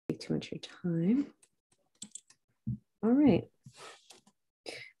Too much of your time. All right.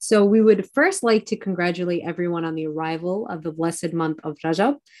 So we would first like to congratulate everyone on the arrival of the blessed month of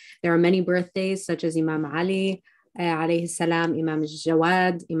Rajab. There are many birthdays such as Imam Ali, alayhi salam, Imam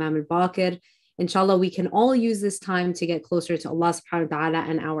al-Jawad, Imam al-Baqer. Inshallah, we can all use this time to get closer to Allah subhanahu wa ta'ala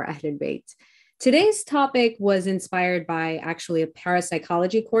and our Ahlul Bayt. Today's topic was inspired by actually a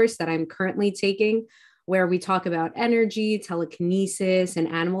parapsychology course that I'm currently taking, where we talk about energy, telekinesis, and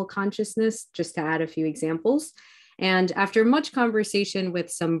animal consciousness, just to add a few examples. And after much conversation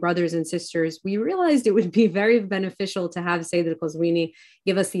with some brothers and sisters, we realized it would be very beneficial to have Sayyid al-Qazwini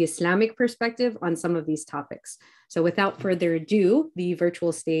give us the Islamic perspective on some of these topics. So without further ado, the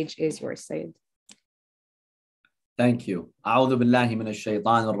virtual stage is yours, Sayyid. Thank you. أعوذ بالله من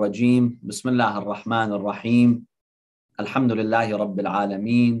الشيطان الرجيم. بسم الله الرحمن الرحيم. الحمد لله رب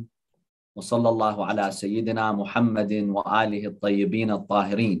العالمين. وصلى الله على سيدنا محمد وآله الطيبين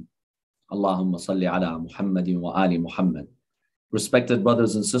الطاهرين. اللهم صل على محمد وآل محمد. Respected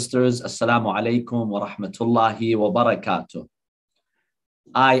brothers and sisters, Assalamu alaikum wa rahmatullahi wa barakatuh.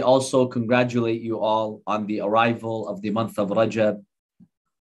 I also congratulate you all on the arrival of the month of Rajab,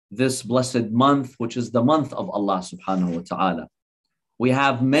 this blessed month, which is the month of Allah subhanahu wa ta'ala. We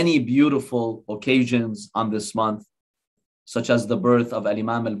have many beautiful occasions on this month, such as the birth of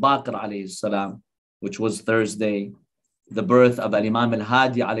Imam al-Baqer alayhi salam, which was Thursday, the birth of Imam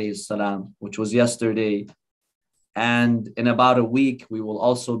al-Hadi alayhi salam, which was yesterday, and in about a week, we will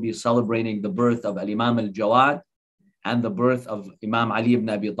also be celebrating the birth of Imam al-Jawad and the birth of Imam Ali ibn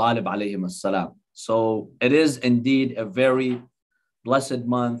Abi Talib alayhi salam. So it is indeed a very blessed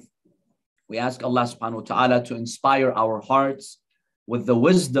month. We ask Allah subhanahu wa ta'ala to inspire our hearts with the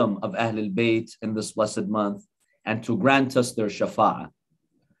wisdom of Ahlul Bayt in this blessed month and to grant us their shafa'ah.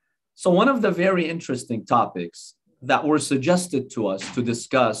 So one of the very interesting topics that were suggested to us to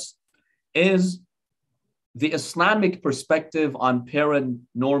discuss is the Islamic perspective on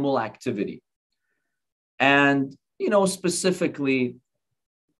paranormal activity. And, specifically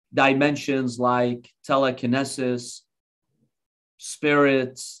dimensions like telekinesis,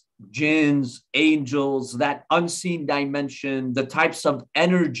 spirits, jinns, angels, that unseen dimension, the types of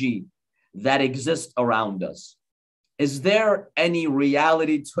energy that exist around us. Is there any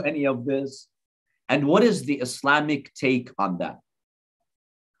reality to any of this? And what is the Islamic take on that?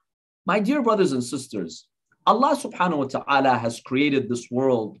 My dear brothers and sisters, Allah subhanahu wa ta'ala has created this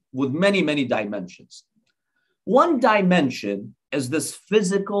world with many, many dimensions. One dimension is this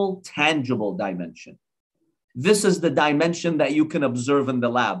physical, tangible dimension. This is the dimension that you can observe in the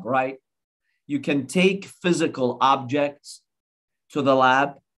lab, right? You can take physical objects to the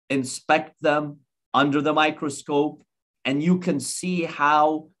lab, inspect them under the microscope, and you can see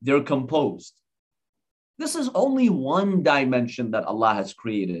how they're composed. This is only one dimension that Allah has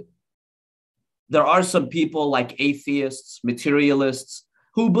created. There are some people like atheists, materialists,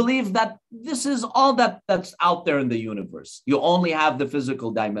 who believe that this is all that's out there in the universe. You only have the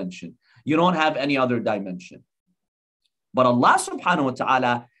physical dimension. You don't have any other dimension. But Allah subhanahu wa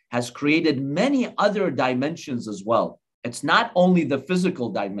ta'ala has created many other dimensions as well. It's not only the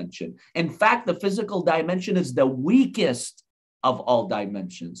physical dimension. In fact, the physical dimension is the weakest of all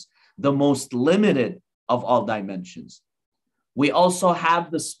dimensions, the most limited of all dimensions. We also have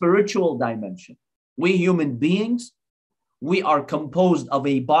the spiritual dimension. We human beings, we are composed of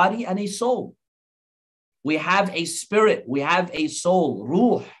a body and a soul. We have a spirit, we have a soul,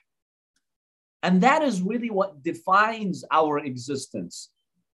 ruh. And that is really what defines our existence.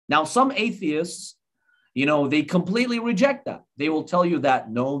 Now, some atheists, they completely reject that. They will tell you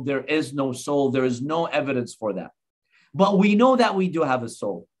that, no, there is no soul. There is no evidence for that. But we know that we do have a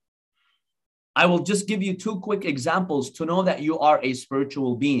soul. I will just give you two quick examples to know that you are a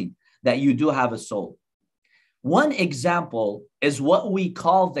spiritual being, that you do have a soul. One example is what we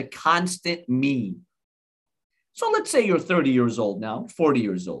call the constant me. So let's say you're 30 years old now, 40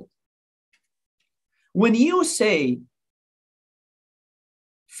 years old. When you say,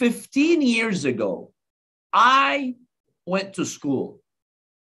 15 years ago, I went to school,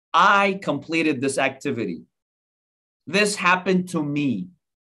 I completed this activity, this happened to me.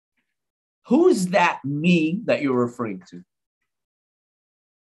 Who's that me that you're referring to?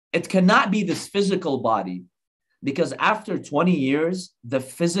 It cannot be this physical body, because after 20 years, the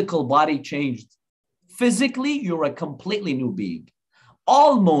physical body changed. Physically, you're a completely new being.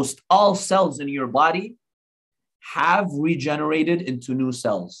 Almost all cells in your body have regenerated into new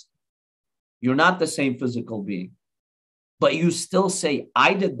cells. You're not the same physical being, but you still say,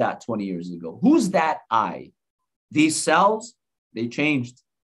 I did that 20 years ago. Who's that I? These cells, they changed.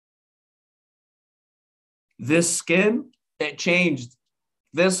 This skin, it changed.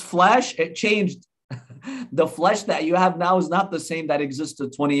 This flesh, it changed. The flesh that you have now is not the same that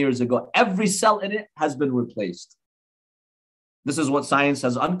existed 20 years ago. Every cell in it has been replaced. This is what science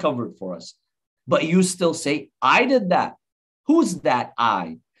has uncovered for us. But you still say, I did that. Who's that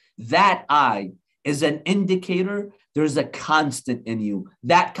I? That I is an indicator there's a constant in you.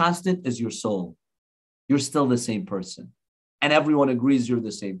 That constant is your soul. You're still the same person. And everyone agrees you're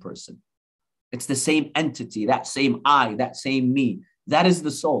the same person. It's the same entity, that same I, that same me. That is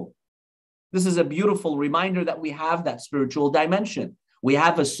the soul. This is a beautiful reminder that we have that spiritual dimension. We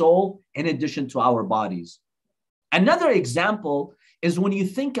have a soul in addition to our bodies. Another example is when you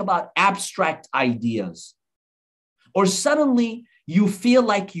think about abstract ideas, or suddenly you feel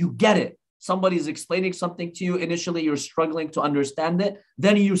like you get it. Somebody's explaining something to you. Initially, you're struggling to understand it.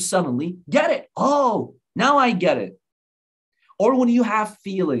 Then you suddenly get it. Oh, now I get it. Or when you have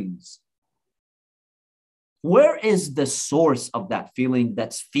feelings, where is the source of that feeling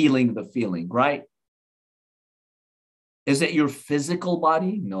that's feeling the feeling, right? Is it your physical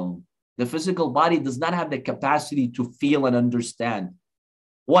body? No. The physical body does not have the capacity to feel and understand.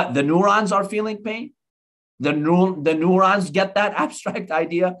 What? The neurons are feeling pain? The neurons get that abstract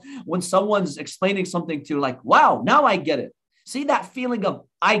idea when someone's explaining something to you like, wow, now I get it. See that feeling of,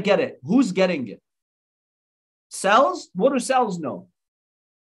 I get it. Who's getting it? Cells? What do cells know?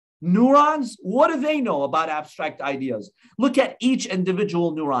 Neurons? What do they know about abstract ideas? Look at each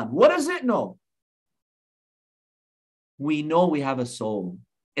individual neuron. What does it know? We know we have a soul.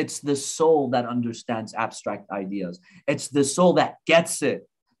 It's the soul that understands abstract ideas. It's the soul that gets it.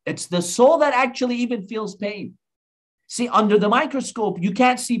 It's the soul that actually even feels pain. See, under the microscope, you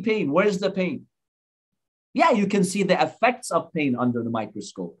can't see pain. Where's the pain? Yeah, you can see the effects of pain under the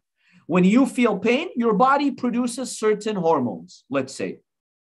microscope. When you feel pain, your body produces certain hormones, let's say.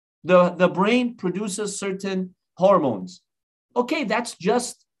 The brain produces certain hormones. Okay, that's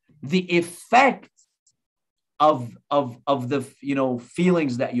just the effect of the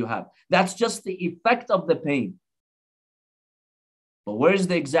feelings that you have. That's just the effect of the pain. But where's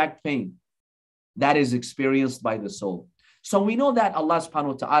the exact pain? That is experienced by the soul. So we know that Allah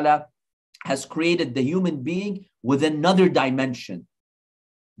subhanahu wa ta'ala has created the human being with another dimension.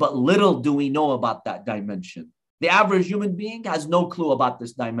 But little do we know about that dimension. The average human being has no clue about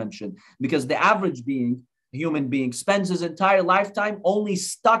this dimension because the average human being spends his entire lifetime only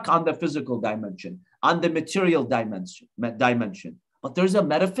stuck on the physical dimension, on the material dimension. But there's a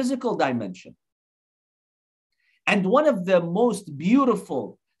metaphysical dimension. And one of the most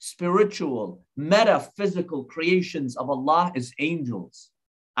beautiful, spiritual, metaphysical creations of Allah is angels.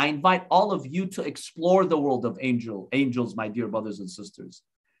 I invite all of you to explore the world of angels, my dear brothers and sisters.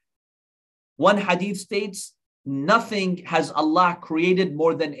 One hadith states, nothing has Allah created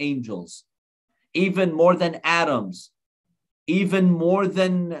more than angels, even more than atoms, even more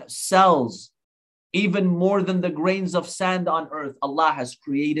than cells, even more than the grains of sand on earth. Allah has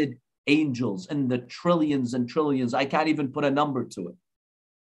created angels in the trillions and trillions. I can't even put a number to it.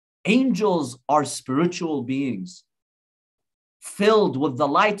 Angels are spiritual beings filled with the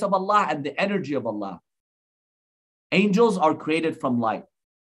light of Allah and the energy of Allah. Angels are created from light.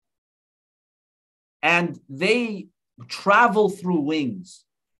 And they travel through wings.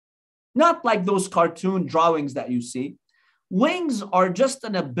 Not like those cartoon drawings that you see. Wings are just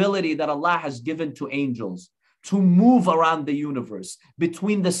an ability that Allah has given to angels to move around the universe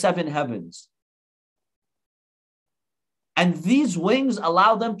between the seven heavens. And these wings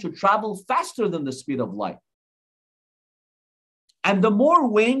allow them to travel faster than the speed of light. And the more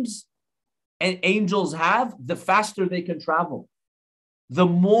wings angels have, the faster they can travel. The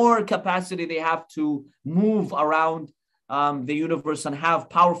more capacity they have to move around the universe and have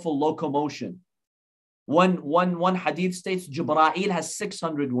powerful locomotion. One hadith states Jibreel has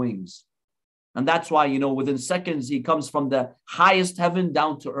 600 wings. And that's why, within seconds, he comes from the highest heaven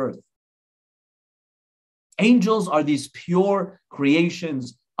down to earth. Angels are these pure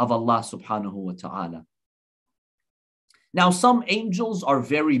creations of Allah subhanahu wa ta'ala. Now, some angels are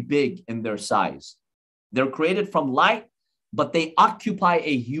very big in their size. They're created from light, but they occupy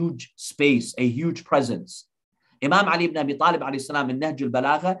a huge space, a huge presence. Imam Ali ibn Abi Talib alayhi salam in Nahj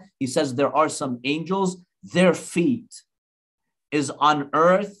al-Balagha, he says there are some angels, their feet is on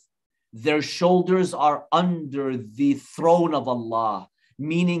earth, their shoulders are under the throne of Allah,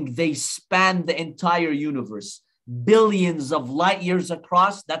 meaning they span the entire universe, billions of light years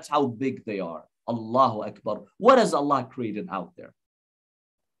across. That's how big they are. Allahu Akbar. What has Allah created out there?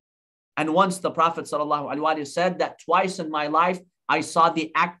 And once the Prophet ﷺ said that twice in my life, I saw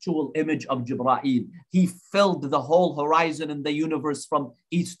the actual image of Jibreel. He filled the whole horizon in the universe from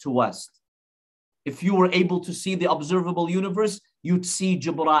east to west. If you were able to see the observable universe, You'd see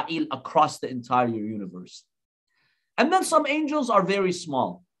Jibreel across the entire universe. And then some angels are very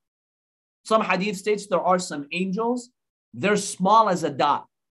small. Some hadith states there are some angels, they're small as a dot.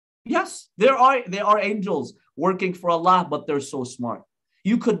 Yes, they are angels working for Allah, but they're so smart.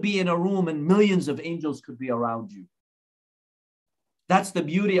 You could be in a room and millions of angels could be around you. That's the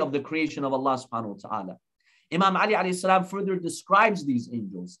beauty of the creation of Allah subhanahu wa ta'ala. Imam Ali alayhi salam further describes these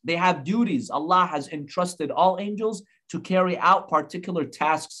angels. They have duties. Allah has entrusted all angels to carry out particular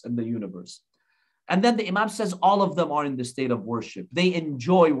tasks in the universe. And then the Imam says all of them are in the state of worship. They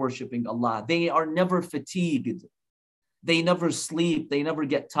enjoy worshiping Allah. They are never fatigued. They never sleep. They never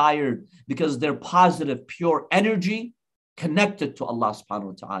get tired because they're positive, pure energy connected to Allah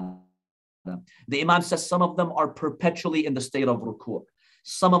subhanahu wa ta'ala. The Imam says some of them are perpetually in the state of ruku'.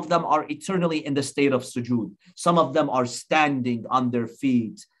 Some of them are eternally in the state of sujood. Some of them are standing on their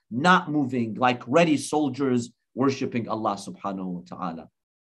feet, not moving, like ready soldiers worshiping Allah subhanahu wa ta'ala.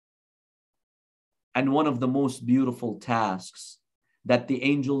 And one of the most beautiful tasks that the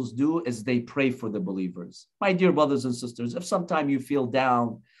angels do is they pray for the believers. My dear brothers and sisters, if sometime you feel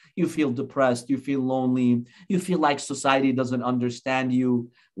down, you feel depressed, you feel lonely, you feel like society doesn't understand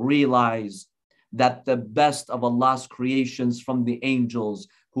you, realize that the best of Allah's creations from the angels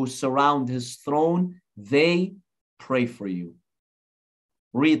who surround his throne, they pray for you.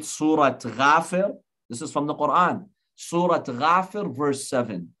 Read Surah Ghafir. This is from the Quran. Surah Ghafir, verse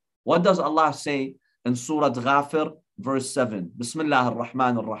 7. What does Allah say in Surah Ghafir, verse 7? Bismillah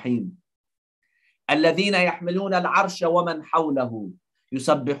ar-Rahman ar-Rahim. الذين يحملون العرش ومن حوله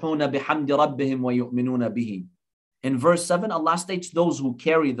يسبحون بحمد ربهم ويؤمنون به. In verse 7, Allah states those who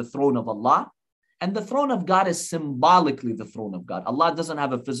carry the throne of Allah. And the throne of God is symbolically the throne of God. Allah doesn't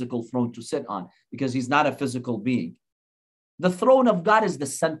have a physical throne to sit on because he's not a physical being. The throne of God is the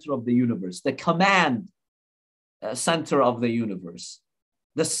center of the universe, the command center of the universe,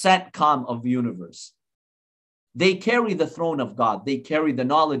 the Satcom of the universe. They carry the throne of God. They carry the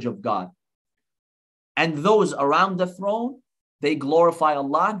knowledge of God. And those around the throne, they glorify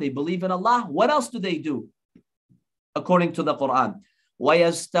Allah. They believe in Allah. What else do they do? According to the Quran,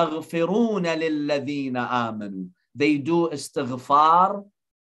 وَيَسْتَغْفِرُونَ لِلَّذِينَ آمَنُوا. They do istighfar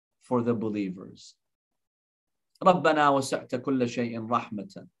for the believers. رَبَّنَا وَسَعْتَ كُلَّ شَيْءٍ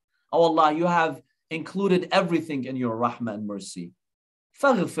رَحْمَةً. Oh Allah, you have included everything in your rahmah and mercy.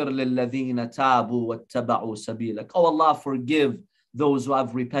 فَاغْفِرْ لِلَّذِينَ تَابُوا وَاتَّبَعُوا سَبِيلَكَ. Oh Allah, forgive those who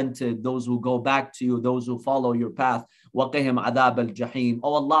have repented, those who go back to you, those who follow your path. وَقِهِمْ عَذَابَ الْجَحِيمِ.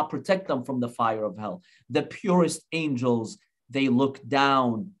 Oh Allah, protect them from the fire of hell. The purest angels, they look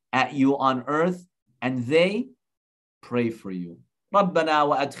down at you on earth and they pray for you. رَبَّنَا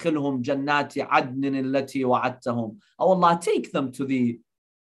وَأَدْخِلْهُمْ جَنَّاتِ عَدْنٍ الَّتِي وَعَدْتَهُمْ. Oh Allah, take them to the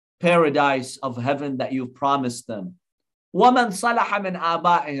paradise of heaven that you've promised them. وَمَنْ صَلَحَ مِنْ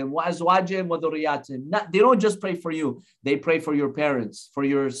آبَائِهِمْ وَأَزْوَاجِهِمْ وَذُرِّيَّاتِهِمْ. They don't just pray for you, they pray for your parents, for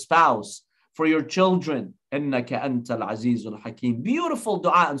your spouse, for your children. إِنَّكَ أَنْتَ الْعَزِيزُ الْحَكِيمُ. Beautiful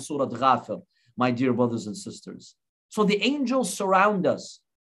dua in Surah Ghafir, my dear brothers and sisters. So the angels surround us.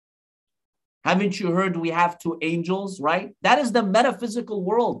 Haven't you heard we have two angels, right? That is the metaphysical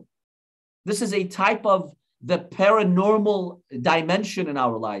world. This is a type of the paranormal dimension in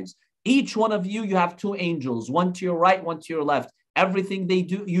our lives. Each one of you, you have two angels, one to your right, one to your left. Everything they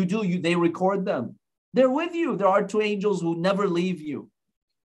do, they record them. They're with you. There are two angels who never leave you.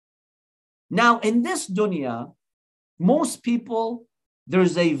 Now, in this dunya, most people,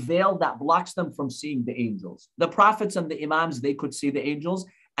 there's a veil that blocks them from seeing the angels. The prophets and the imams, they could see the angels,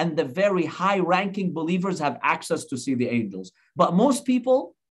 and the very high-ranking believers have access to see the angels. But most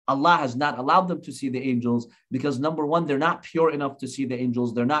people, Allah has not allowed them to see the angels because number one, they're not pure enough to see the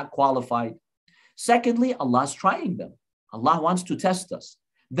angels. They're not qualified. Secondly, Allah's trying them. Allah wants to test us.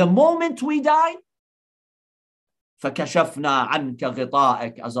 The moment we die, فَكَشَفْنَا عَنْكَ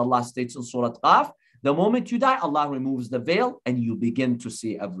غِطَاءَكَ, as Allah states in Surah Qaf, the moment you die, Allah removes the veil and you begin to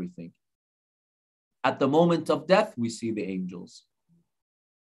see everything. At the moment of death, we see the angels.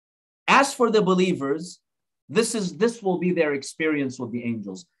 As for the believers, this will be their experience with the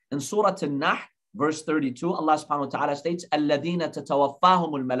angels. In Surah An-Nahl, verse 32, Allah subhanahu wa ta'ala states, الَّذِينَ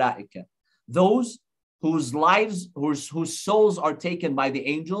تَتَوَفَّاهُمُ الْمَلَائِكَةِ. Those whose lives, whose souls are taken by the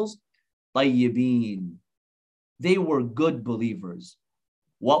angels, طَيِّبِينَ. They were good believers.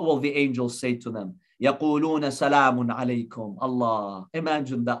 What will the angels say to them? يَقُولُونَ سَلَامٌ عَلَيْكُمْ. Allah,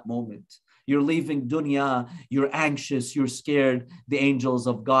 imagine that moment. You're leaving dunya, you're anxious, you're scared. The angels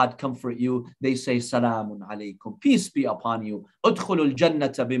of God comfort you. They say, Salamun alaykum. Peace be upon you. Udkhulul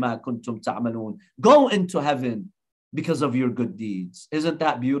jannata bima kuntum ta'malun. Go into heaven because of your good deeds. Isn't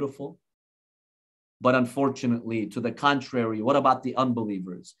that beautiful? But unfortunately, to the contrary, what about the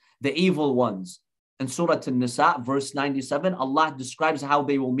unbelievers, the evil ones? In Surah An-Nisa, verse 97, Allah describes how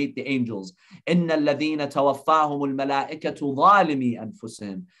they will meet the angels. إِنَّ الَّذِينَ تَوَفَّاهُمُ الْمَلَائِكَةُ ظَالِمِي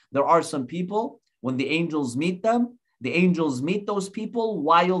أَنفُسِهِمْ. There are some people, when the angels meet them, the angels meet those people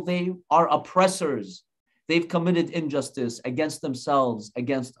while they are oppressors. They've committed injustice against themselves,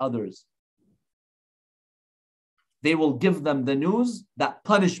 against others. They will give them the news that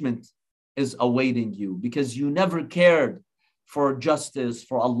punishment is awaiting you because you never cared for justice,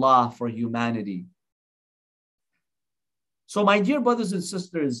 for Allah, for humanity. So my dear brothers and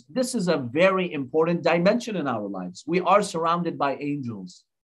sisters, this is a very important dimension in our lives. We are surrounded by angels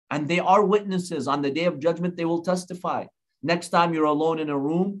and they are witnesses. On the day of judgment, they will testify. Next time you're alone in a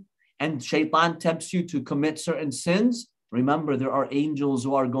room and shaitan tempts you to commit certain sins, remember there are angels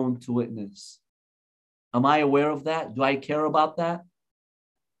who are going to witness. Am I aware of that? Do I care about that?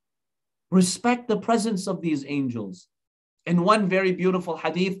 Respect the presence of these angels. In one very beautiful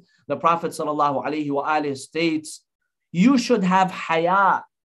hadith, the Prophet ﷺ states, you should have haya.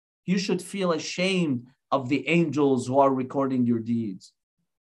 You should feel ashamed of the angels who are recording your deeds.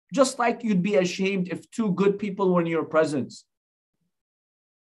 Just like you'd be ashamed if two good people were in your presence.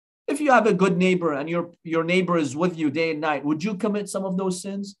 If you have a good neighbor and your neighbor is with you day and night, would you commit some of those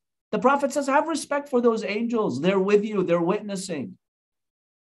sins? The Prophet says, have respect for those angels. They're with you, they're witnessing.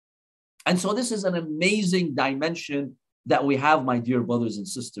 And so this is an amazing dimension that we have, my dear brothers and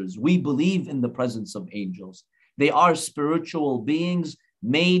sisters. We believe in the presence of angels. They are spiritual beings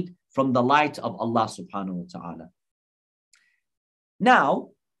made from the light of Allah subhanahu wa ta'ala. Now,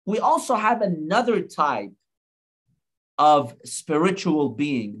 we also have another type of spiritual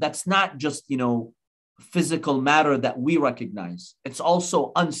being that's not just, physical matter that we recognize. It's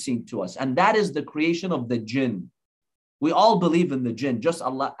also unseen to us. And that is the creation of the jinn. We all believe in the jinn. Just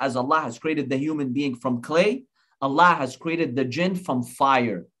as Allah has created the human being from clay, Allah has created the jinn from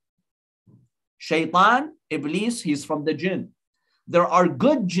fire. Shaitan, Iblis, he's from the jinn. There are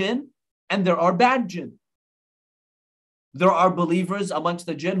good jinn and there are bad jinn. There are believers amongst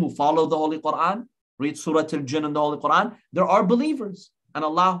the jinn who follow the Holy Quran, read Surah Al-Jinn in the Holy Quran. There are believers and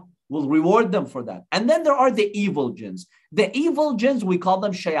Allah will reward them for that. And then there are the evil jinns. The evil jinns, we call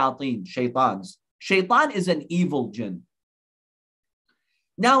them shayateen, shaitans. Shaitan is an evil jinn.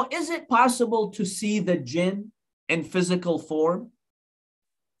 Now, is it possible to see the jinn in physical form?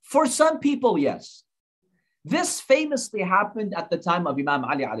 For some people, yes. This famously happened at the time of Imam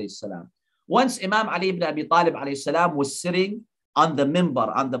Ali alayhi salam. Once Imam Ali ibn Abi Talib alayhi salam was sitting on the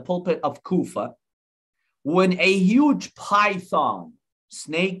mimbar, on the pulpit of Kufa, when a huge python,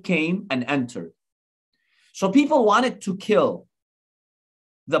 snake came and entered. So people wanted to kill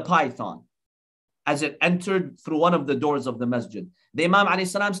the python as it entered through one of the doors of the masjid. The Imam alayhi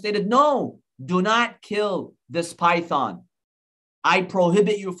salam stated, no, do not kill this python. I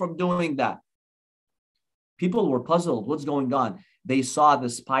prohibit you from doing that. People were puzzled. What's going on? They saw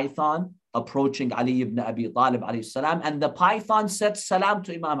this python approaching Ali ibn Abi Talib alayhi salam, and the python said salam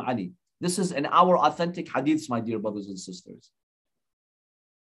to Imam Ali. This is in our authentic hadiths, my dear brothers and sisters.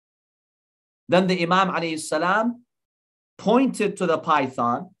 Then the Imam alayhi salam pointed to the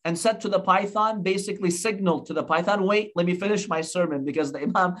python and said to the python, basically signaled to the python, wait, let me finish my sermon, because the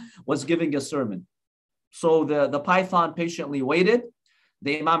Imam was giving a sermon. So the python patiently waited.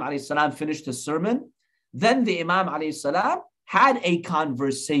 The Imam alayhi salam finished his sermon. Then the Imam alayhi salam had a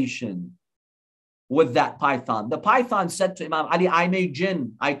conversation with that python. The python said to Imam Ali, I'm a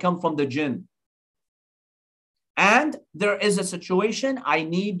jinn. I come from the jinn. And there is a situation I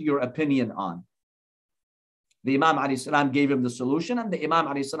need your opinion on. The Imam alayhi salam gave him the solution, and the Imam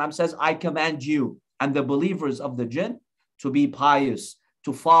alayhi salam says, I command you and the believers of the jinn to be pious,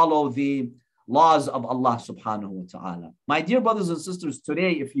 to follow the laws of Allah subhanahu wa ta'ala. My dear brothers and sisters,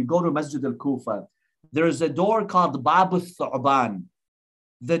 today, if you go to Masjid al-Kufa, there is a door called Bab al-Thu'ban,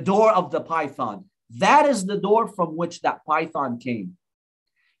 the door of the python. That is the door from which that python came.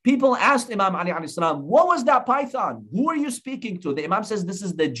 People asked Imam Ali alayhi salam, what was that python? Who are you speaking to? The Imam says, this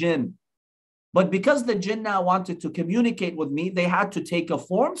is the jinn. But because the jinn now wanted to communicate with me, they had to take a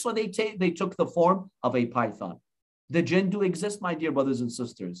form, so they took the form of a python. The jinn do exist, my dear brothers and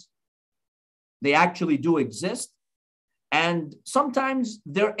sisters. They actually do exist. And sometimes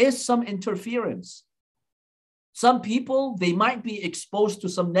there is some interference. Some people, they might be exposed to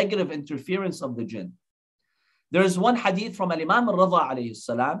some negative interference of the jinn. There is one hadith from Imam al-Radha alayhi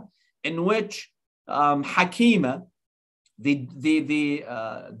salam, in which Hakima,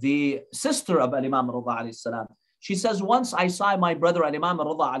 the sister of Imam al-Radha alayhi salam, she says, once I saw my brother Imam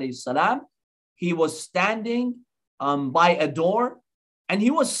al-Radha alayhi salam, he was standing by a door, And he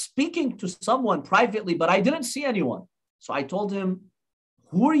was speaking to someone privately, but I didn't see anyone. So I told him,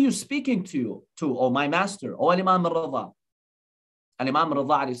 who are you speaking to, oh my master, oh Imam al-Rida? And Imam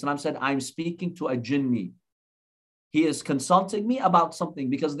al-Rida said, I'm speaking to a jinni. He is consulting me about something,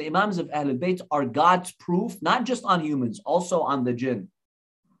 because the Imams of Ahlul Bayt are God's proof, not just on humans, also on the jinn.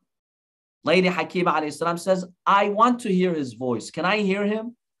 Lady Hakima says, I want to hear his voice. Can I hear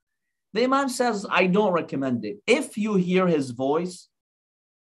him? The Imam says, I don't recommend it. If you hear his voice,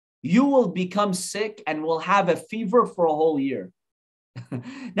 you will become sick and will have a fever for a whole year.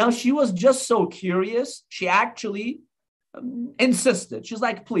 Now, she was just so curious. She actually insisted. She's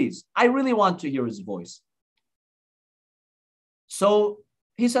like, please, I really want to hear his voice. So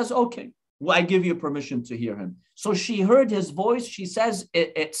he says, okay, well, I give you permission to hear him. So she heard his voice. She says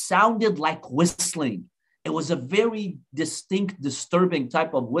it sounded like whistling. It was a very distinct, disturbing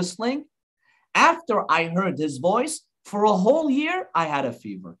type of whistling. After I heard his voice, for a whole year, I had a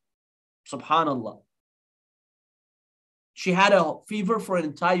fever. Subhanallah. She had a fever for an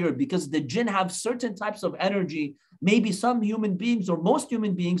entire year, because the jinn have certain types of energy. Maybe some human beings, or most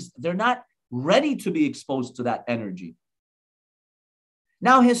human beings, they're not ready to be exposed to that energy.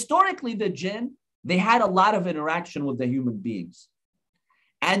 Now, historically, the jinn, they had a lot of interaction with the human beings.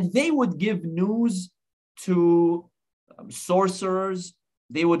 And they would give news to sorcerers.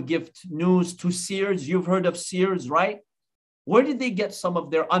 They would give news to seers. You've heard of seers, right? Where did they get some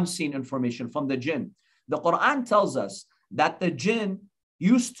of their unseen information? From the jinn. The Quran tells us that the jinn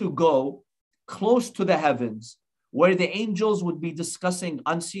used to go close to the heavens, where the angels would be discussing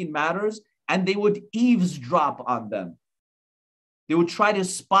unseen matters, and they would eavesdrop on them. They would try to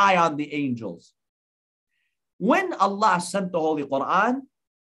spy on the angels. When Allah sent the Holy Quran,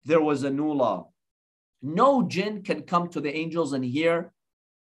 there was a new law. No jinn can come to the angels and hear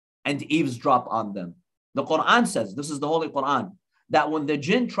and eavesdrop on them. The Quran says, this is the Holy Quran, that when the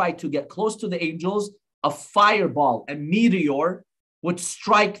jinn tried to get close to the angels, a fireball, a meteor would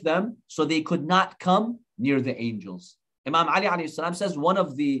strike them, so they could not come near the angels. Imam Ali alayhi salam says one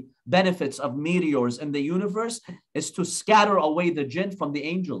of the benefits of meteors in the universe is to scatter away the jinn from the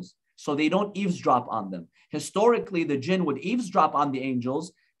angels, so they don't eavesdrop on them. Historically, the jinn would eavesdrop on the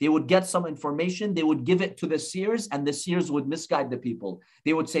angels. They would get some information. They would give it to the seers, and the seers would misguide the people.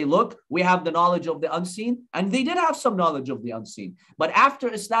 They would say, look, we have the knowledge of the unseen. And they did have some knowledge of the unseen. But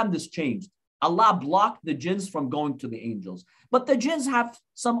after Islam, this changed. Allah blocked the jinns from going to the angels. But the jinns have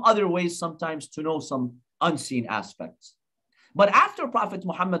some other ways sometimes to know some unseen aspects. But after Prophet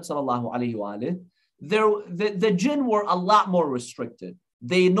Muhammad sallallahu alaihi wasallam, the jinn were a lot more restricted.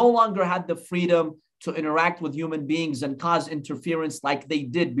 They no longer had the freedom to interact with human beings and cause interference like they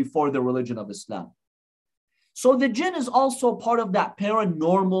did before the religion of Islam. So the jinn is also part of that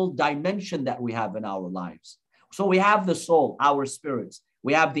paranormal dimension that we have in our lives. So we have the soul, our spirits.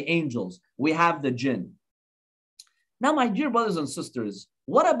 We have the angels. We have the jinn. Now, my dear brothers and sisters,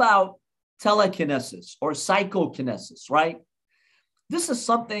 what about telekinesis or psychokinesis, right? This is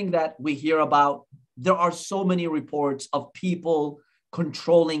something that we hear about. There are so many reports of people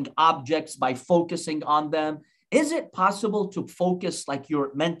controlling objects by focusing on them. Is it possible to focus like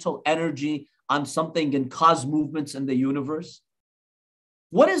your mental energy on something and cause movements in the universe?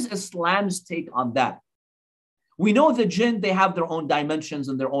 What is Islam's take on that? We know the jinn, they have their own dimensions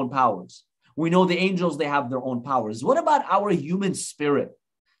and their own powers. We know the angels, they have their own powers. What about our human spirit?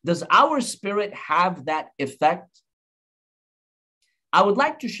 Does our spirit have that effect? I would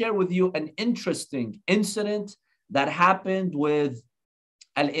like to share with you an interesting incident that happened with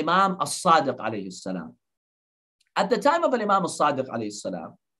Al-Imam As-Sadiq alayhi salam. At the time of Al-Imam As-Sadiq alayhi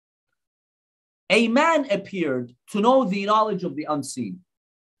salam, a man appeared to know the knowledge of the unseen.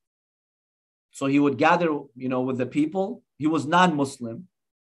 So he would gather, with the people. He was non-Muslim.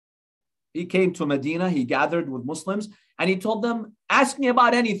 He came to Medina, he gathered with Muslims, and he told them, ask me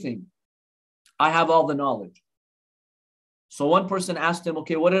about anything. I have all the knowledge. So one person asked him,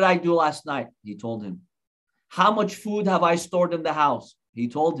 okay, what did I do last night? He told him. How much food have I stored in the house? He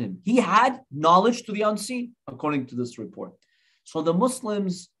told him. He had knowledge to the unseen, according to this report. So the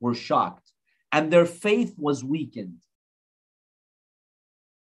Muslims were shocked, and their faith was weakened.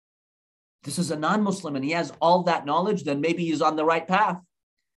 This is a non-Muslim, and he has all that knowledge, then maybe he's on the right path.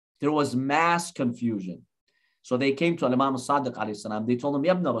 There was mass confusion. So they came to Imam Sadiq alayhi salam. They told him,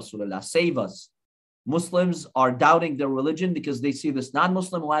 Ya ibn Rasulullah, save us. Muslims are doubting their religion because they see this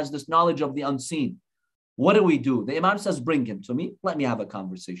non-Muslim who has this knowledge of the unseen. What do we do? The Imam says, bring him to me. Let me have a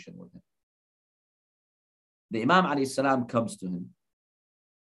conversation with him. The Imam alayhi salam comes to him.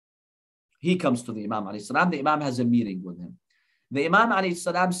 He comes to the Imam alayhi salam. The Imam has a meeting with him. The Imam alayhi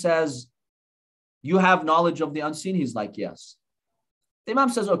salam says, you have knowledge of the unseen? He's like, yes. The Imam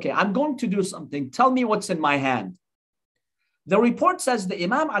says, okay, I'm going to do something. Tell me what's in my hand. The report says the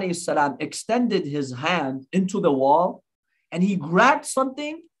Imam alayhi salam extended his hand into the wall and he grabbed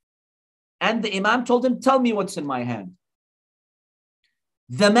something and the Imam told him, tell me what's in my hand.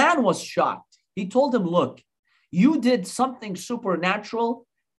 The man was shocked. He told him, look, you did something supernatural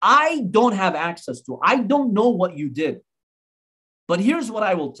I don't have access to. I don't know what you did. But here's what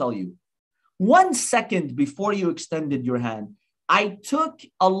I will tell you. 1 second before you extended your hand, I took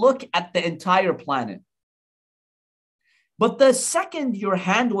a look at the entire planet. But the second your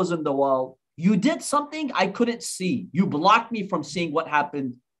hand was in the wall, you did something I couldn't see. You blocked me from seeing what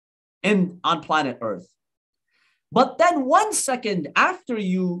happened on planet Earth. But then 1 second after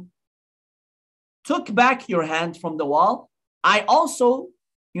you took back your hand from the wall, I also,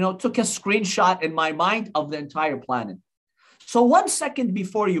 took a screenshot in my mind of the entire planet. So 1 second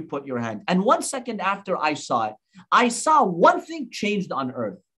before you put your hand and 1 second after I saw it, I saw one thing changed on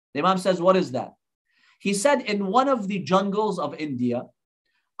Earth. The Imam says, what is that? He said in one of the jungles of India,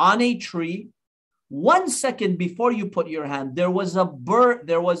 on a tree, 1 second before you put your hand, there was a bird,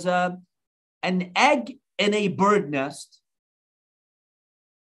 there was an egg in a bird nest.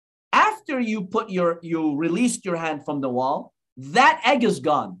 After you released your hand from the wall, that egg is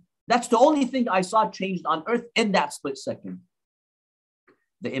gone. That's the only thing I saw changed on Earth in that split second.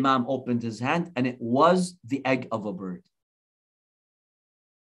 The Imam opened his hand and it was the egg of a bird.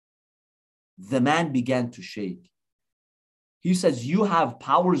 The man began to shake. He says, you have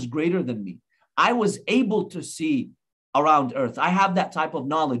powers greater than me. I was able to see around Earth. I have that type of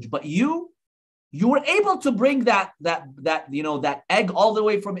knowledge, but you were able to bring that egg all the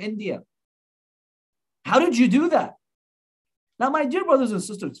way from India. How did you do that? Now, my dear brothers and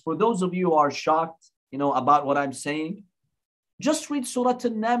sisters, for those of you who are shocked, about what I'm saying, just read Surah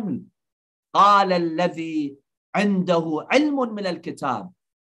An-Naml. قَالَ الَّذِي عِنْدَهُ عِلْمٌ مِنَ الْكِتَابِ.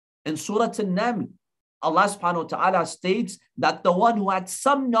 In Surah An-Naml, Allah subhanahu wa ta'ala states that the one who had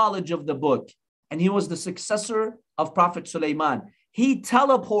some knowledge of the book, and he was the successor of Prophet Sulaiman, he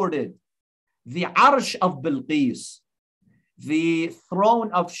teleported the arsh of Bilqis, the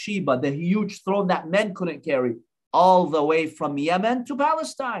throne of Sheba, the huge throne that men couldn't carry, all the way from Yemen to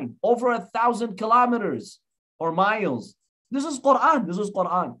Palestine, over 1,000 kilometers or miles. This is Quran. This is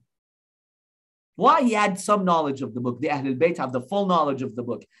Quran. Why? He had some knowledge of the book. The Ahlul Bayt have the full knowledge of the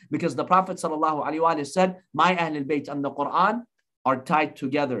book. Because the Prophet ﷺ said, my Ahlul Bayt and the Quran are tied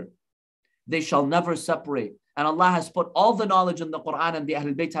together. They shall never separate. And Allah has put all the knowledge in the Quran and the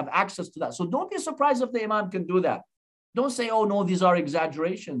Ahlul Bayt have access to that. So don't be surprised if the Imam can do that. Don't say, oh no, these are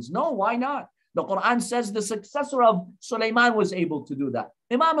exaggerations. No, why not? The Quran says the successor of Sulaiman was able to do that.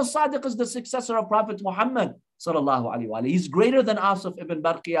 Imam al-Sadiq is the successor of Prophet Muhammad sallallahu alaihi wasallam. He's greater than Asif ibn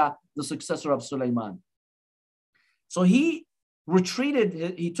Barqiyah, the successor of Sulaiman. So he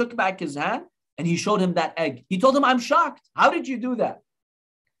retreated, he took back his hand and he showed him that egg. He told him, I'm shocked. How did you do that?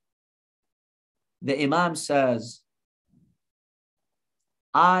 The Imam says,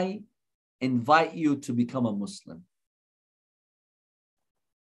 I invite you to become a Muslim.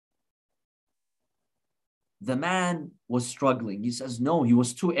 The man was struggling. He says, no, he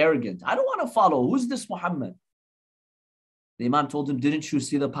was too arrogant. I don't want to follow. Who's this Muhammad? The Imam told him, didn't you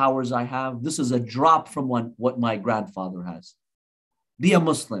see the powers I have? This is a drop from what my grandfather has. Be a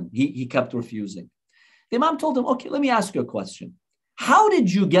Muslim. He kept refusing. The Imam told him, okay, let me ask you a question. How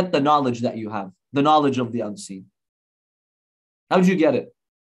did you get the knowledge that you have? The knowledge of the unseen. How did you get it?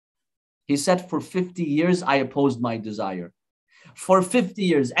 He said, for 50 years, I opposed my desire. For 50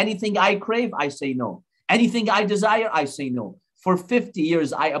 years, anything I crave, I say no. Anything I desire, I say no. For 50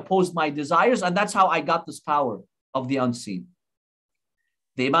 years, I opposed my desires, and that's how I got this power of the unseen.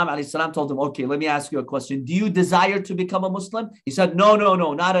 The Imam ﷺ told him, okay, let me ask you a question. Do you desire to become a Muslim? He said, no,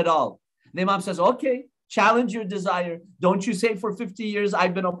 not at all. The Imam says, okay, challenge your desire. Don't you say for 50 years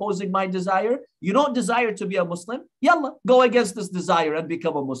I've been opposing my desire? You don't desire to be a Muslim? Yalla, go against this desire and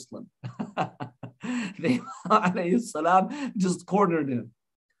become a Muslim. The Imam ﷺ just cornered him.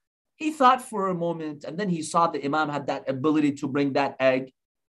 He thought for a moment, and then he saw the Imam had that ability to bring that egg.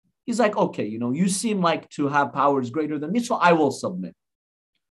 He's like, okay, you seem like to have powers greater than me, so I will submit.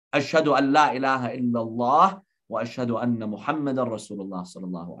 Ashhadu an la ilaha illallah wa ashhadu anna Muhammadan Rasulullah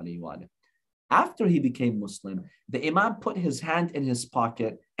sallallahu alayhi wa sallam. After he became Muslim, the Imam put his hand in his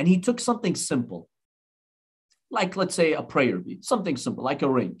pocket and he took something simple, like let's say a prayer bead, something simple, like a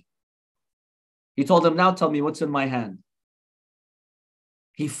ring. He told him, now tell me what's in my hand.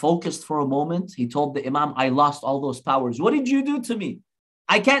 He focused for a moment. He told the Imam, I lost all those powers. What did you do to me?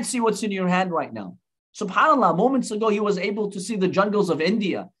 I can't see what's in your hand right now. SubhanAllah, moments ago, he was able to see the jungles of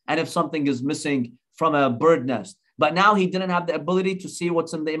India and if something is missing from a bird nest. But now he didn't have the ability to see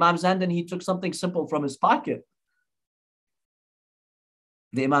what's in the Imam's hand, and he took something simple from his pocket.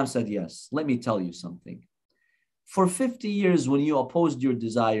 The Imam said, yes, let me tell you something. For 50 years, when you opposed your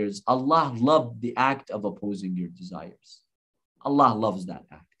desires, Allah loved the act of opposing your desires. Allah loves that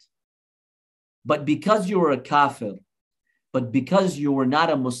act. But because you were a kafir, but because you were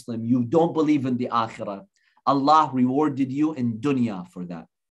not a Muslim, you don't believe in the akhirah, Allah rewarded you in dunya for that.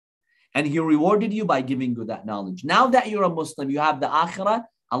 And He rewarded you by giving you that knowledge. Now that you're a Muslim, you have the akhirah,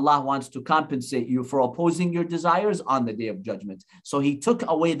 Allah wants to compensate you for opposing your desires on the day of judgment. So He took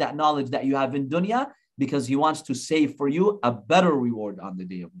away that knowledge that you have in dunya because He wants to save for you a better reward on the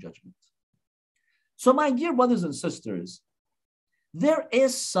day of judgment. So my dear brothers and sisters, there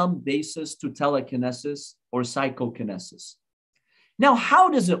is some basis to telekinesis or psychokinesis. Now, how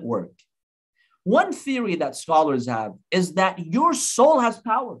does it work? One theory that scholars have is that your soul has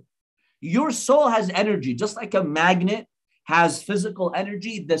power. Your soul has energy, just like a magnet has physical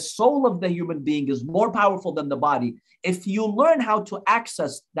energy. The soul of the human being is more powerful than the body. If you learn how to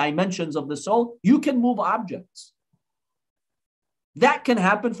access dimensions of the soul, you can move objects. That can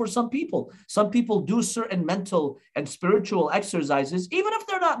happen for some people. Some people do certain mental and spiritual exercises, even if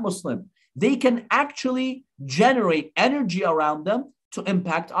they're not Muslim. They can actually generate energy around them to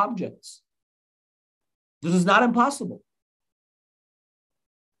impact objects. This is not impossible.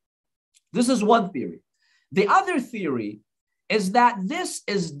 This is one theory. The other theory is that this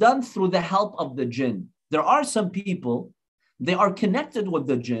is done through the help of the jinn. There are some people, they are connected with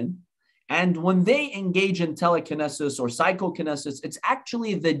the jinn, and when they engage in telekinesis or psychokinesis, it's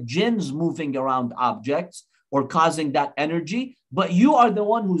actually the jinns moving around objects or causing that energy, but you are the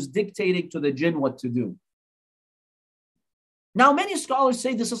one who's dictating to the jinn what to do. Now, many scholars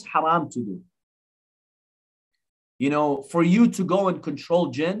say this is haram to do. You know, for you to go and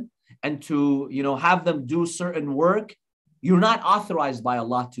control jinn and to, have them do certain work, you're not authorized by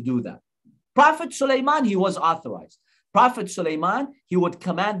Allah to do that. Prophet Sulaiman, he was authorized. Prophet Sulaiman, he would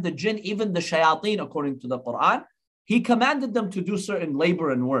command the jinn, even the shayateen, according to the Quran, he commanded them to do certain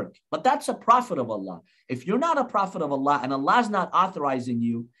labor and work. But that's a prophet of Allah. If you're not a prophet of Allah and Allah is not authorizing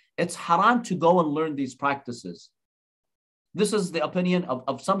you, it's haram to go and learn these practices. This is the opinion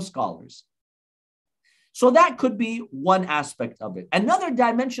of some scholars. So that could be one aspect of it. Another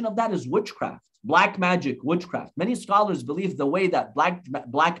dimension of that is witchcraft, black magic, witchcraft. Many scholars believe the way that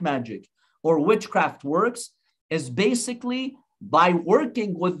black magic or witchcraft works is basically by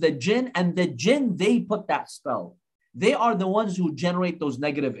working with the jinn, and the jinn, they put that spell. They are the ones who generate those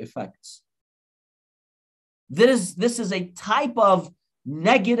negative effects. This is a type of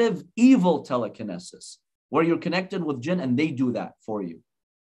negative, evil telekinesis where you're connected with jinn and they do that for you.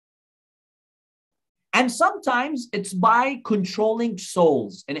 And sometimes it's by controlling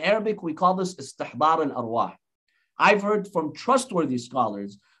souls. In Arabic, we call this istihbar al-arwah. I've heard from trustworthy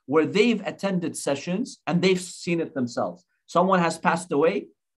scholars where they've attended sessions and they've seen it themselves. Someone has passed away.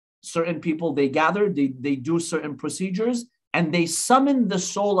 Certain people, they gather, they do certain procedures, and they summon the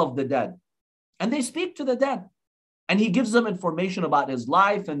soul of the dead. And they speak to the dead. And he gives them information about his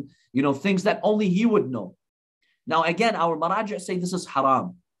life and, things that only he would know. Now, again, our maraji' say this is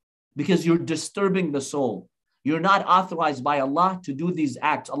haram, because you're disturbing the soul. You're not authorized by Allah to do these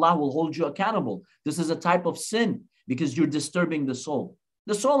acts. Allah will hold you accountable. This is a type of sin because you're disturbing the soul.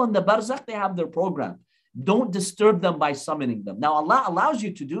 The soul and the barzakh, they have their program. Don't disturb them by summoning them. Now, Allah allows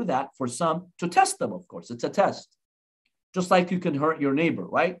you to do that for some, to test them, of course. It's a test. Just like you can hurt your neighbor,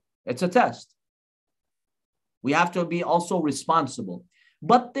 right? It's a test. We have to be also responsible.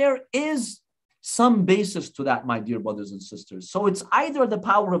 But there is some basis to that, my dear brothers and sisters. So it's either the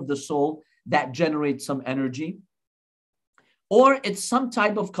power of the soul that generates some energy, or it's some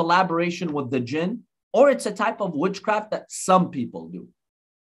type of collaboration with the jinn, or it's a type of witchcraft that some people do.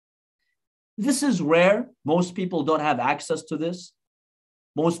 This is rare. Most people don't have access to this.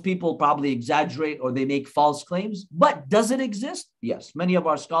 Most people probably exaggerate or they make false claims. But does it exist? Yes. Many of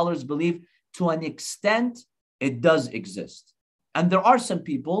our scholars believe to an extent it does exist. And there are some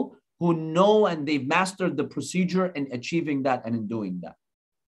people who know and they've mastered the procedure in achieving that and in doing that.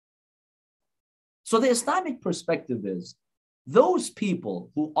 So the Islamic perspective is those people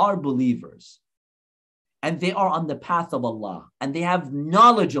who are believers and they are on the path of Allah and they have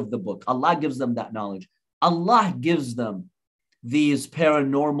knowledge of the book, Allah gives them that knowledge. Allah gives them these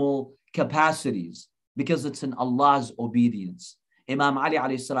paranormal capacities because it's in Allah's obedience. Imam Ali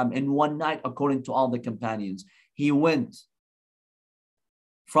alayhi salam, in one night, according to all the companions, he went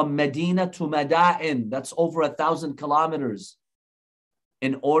from Medina to Madain, that's over 1,000 kilometers,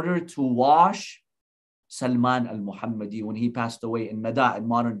 in order to wash Salman al-Muhammadi when he passed away in Madain,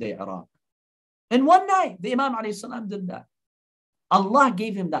 modern day Iraq. In one night, the Imam alayhi salam did that. Allah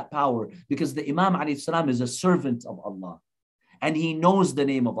gave him that power because the Imam alayhi salam is a servant of Allah and he knows the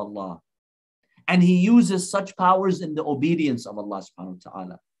name of Allah. And he uses such powers in the obedience of Allah subhanahu wa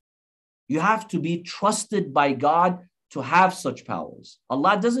ta'ala. You have to be trusted by God to have such powers.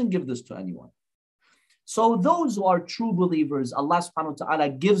 Allah doesn't give this to anyone. So those who are true believers, Allah subhanahu wa ta'ala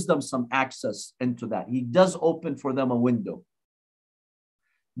gives them some access into that. He does open for them a window.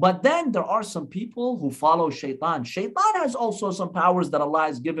 But then there are some people who follow shaitan. Shaitan has also some powers that Allah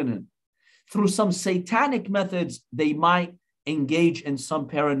has given him. Through some satanic methods, they might engage in some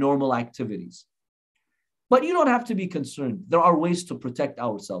paranormal activities. But you don't have to be concerned. There are ways to protect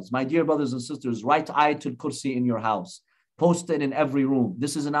ourselves. My dear brothers and sisters, write Ayatul Kursi in your house. Post it in every room.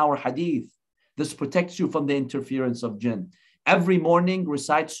 This is in our hadith. This protects you from the interference of jinn. Every morning,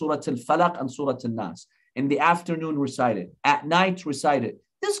 recite Surah Al-Falaq and Surah Al-Nas. In the afternoon, recite it. At night, recite it.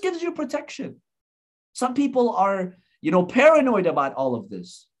 This gives you protection. Some people are, paranoid about all of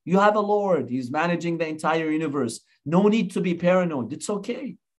this. You have a Lord. He's managing the entire universe. No need to be paranoid. It's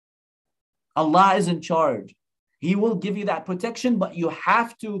okay. Allah is in charge. He will give you that protection, but you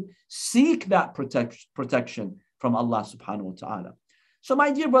have to seek that protection from Allah subhanahu wa ta'ala. So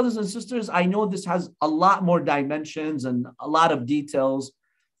my dear brothers and sisters, I know this has a lot more dimensions and a lot of details.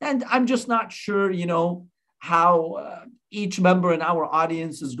 And I'm just not sure, how each member in our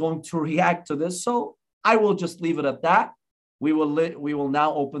audience is going to react to this. So I will just leave it at that. We will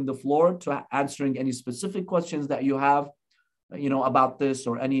now open the floor to answering any specific questions that you have, about this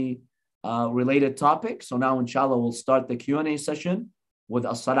or any related topic. So now, inshallah, we'll start the Q&A session with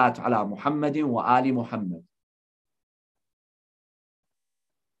as-salat ala Muhammadin wa ali Muhammad.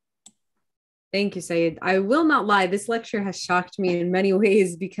 Thank you, Sayyid. I will not lie. This lecture has shocked me in many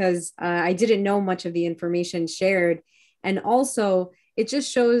ways because I didn't know much of the information shared. And also, it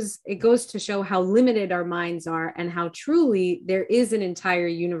goes to show how limited our minds are and how truly there is an entire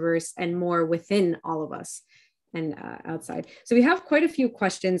universe and more within all of us and outside. So we have quite a few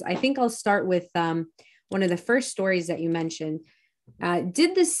questions. I think I'll start with one of the first stories that you mentioned.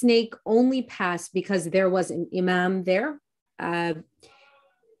 Did the snake only pass because there was an imam there?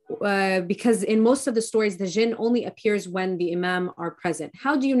 Because in most of the stories, the jinn only appears when the imam are present.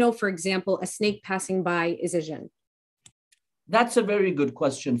 How do you know, for example, a snake passing by is a jinn? That's a very good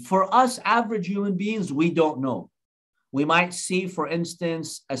question. For us average human beings, we don't know. We might see, for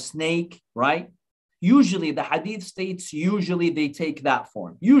instance, a snake, right? Usually, the hadith states, usually they take that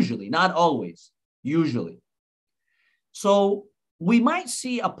form. Usually, not always. Usually. So we might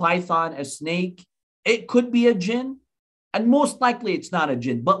see a python, a snake. It could be a jinn. And most likely it's not a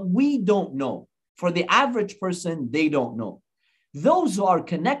jinn, but we don't know. For the average person, they don't know. Those who are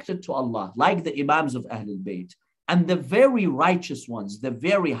connected to Allah, like the Imams of Ahlul Bayt, and the very righteous ones, the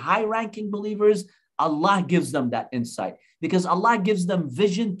very high-ranking believers, Allah gives them that insight because Allah gives them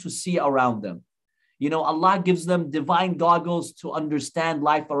vision to see around them. Allah gives them divine goggles to understand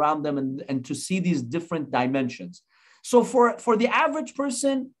life around them and to see these different dimensions. So for the average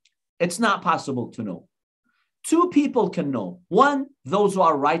person, it's not possible to know. Two people can know. One, those who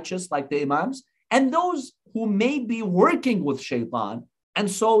are righteous like the Imams, and those who may be working with shaitan. And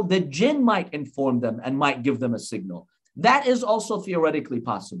so the jinn might inform them and might give them a signal. That is also theoretically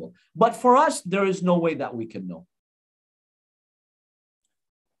possible. But for us, there is no way that we can know.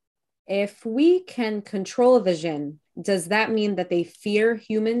 If we can control the jinn, does that mean that they fear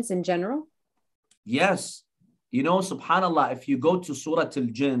humans in general? Yes. SubhanAllah, if you go to Surah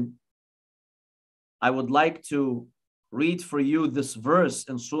Al-Jinn, I would like to read for you this verse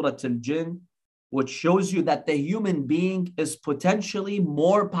in Surah Al-Jinn, which shows you that the human being is potentially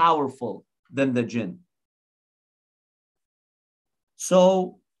more powerful than the jinn.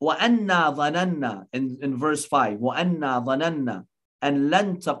 So, وَأَنَّا ظَنَنَّا in verse 5, وَأَنَّا ظَنَنَّا أَن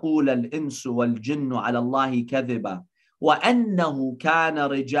لَن تَقُولَ الْإِنسُ وَالْجِنُّ عَلَى اللَّهِ كَذِبًا وَأَنَّهُ كَانَ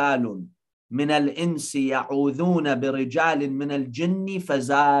رِجَالٌ مِنَ الْإِنسِ يَعُوذُونَ بِرِجَالٍ مِنَ الْجِنِّ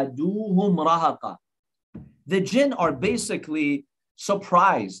فَزَادُوهُمْ رَهَقًا. The jinn are basically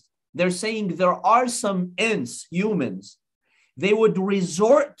surprised. They're saying there are some humans. They would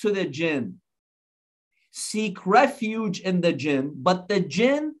resort to the jinn, seek refuge in the jinn, but the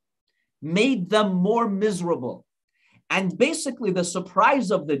jinn made them more miserable. And basically the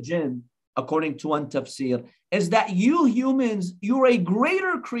surprise of the jinn, according to one tafsir, is that you humans, you're a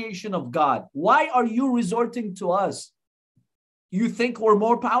greater creation of God. Why are you resorting to us? You think we're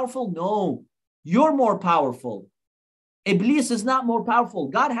more powerful? No, you're more powerful. Iblis is not more powerful.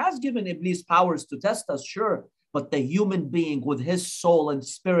 God has given Iblis powers to test us, sure. But the human being with his soul and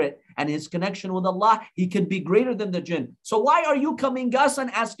spirit and his connection with Allah, he can be greater than the jinn. So why are you coming us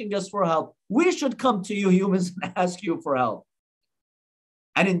and asking us for help? We should come to you humans and ask you for help.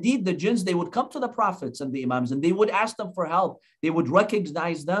 And indeed, the jinns, they would come to the prophets and the imams and they would ask them for help. They would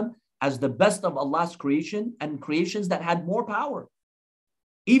recognize them as the best of Allah's creation and creations that had more power.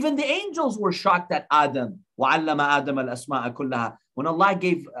 Even the angels were shocked at Adam. وَعَلَّمَ آدَمَ الْأَسْمَاءَ كُلَّهَا. When Allah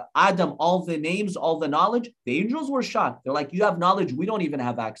gave Adam all the names, all the knowledge, the angels were shocked. They're like, you have knowledge we don't even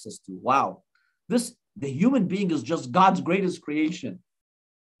have access to. Wow. The human being is just God's greatest creation.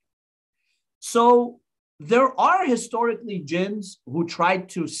 So there are historically jinns who tried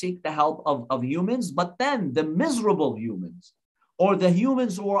to seek the help of humans, but then the miserable humans or the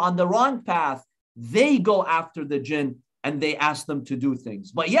humans who are on the wrong path, they go after the jinn and they ask them to do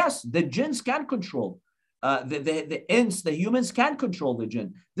things. But yes, the jinns can control. The ins, the humans can control the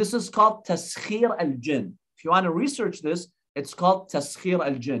jinn. This is called taskhir al-jinn. If you want to research this, it's called taskhir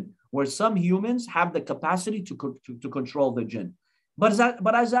al-jinn, where some humans have the capacity to control the jinn.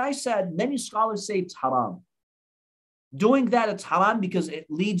 But as I said, many scholars say it's haram. Doing that, it's haram because it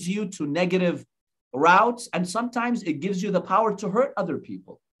leads you to negative routes, and sometimes it gives you the power to hurt other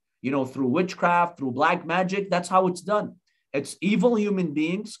people. Through witchcraft, through black magic. That's how it's done. It's evil human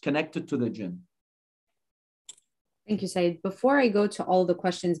beings connected to the jinn. Thank you, Saeed. Before I go to all the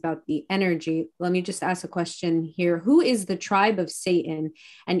questions about the energy, let me just ask a question here. Who is the tribe of Satan?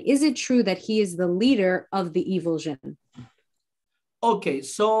 And is it true that he is the leader of the evil jinn? Okay,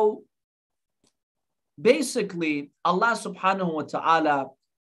 so basically, Allah subhanahu wa ta'ala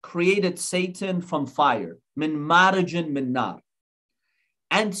created Satan from fire. Min marajin min nar.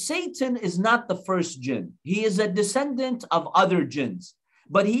 And Satan is not the first jinn. He is a descendant of other jinns.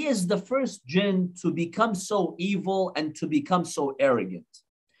 But he is the first jinn to become so evil and to become so arrogant.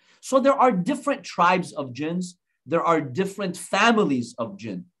 So there are different tribes of jinns. There are different families of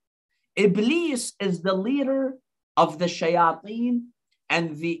jinn. Iblis is the leader of the shayateen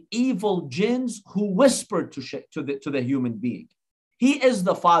and the evil jinns who whisper to the human being. He is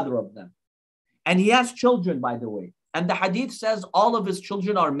the father of them. And he has children, by the way. And the hadith says all of his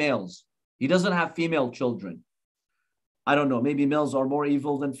children are males. He doesn't have female children. I don't know, maybe males are more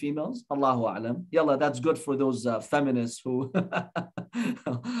evil than females. Allahu a'lam. Yalla, that's good for those feminists who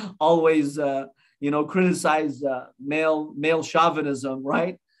always, criticize male chauvinism,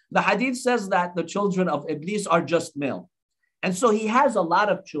 right? The hadith says that the children of Iblis are just male. And so he has a lot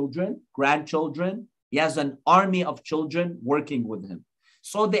of children, grandchildren. He has an army of children working with him.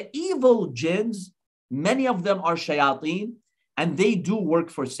 So the evil jinns, many of them are shayateen, and they do work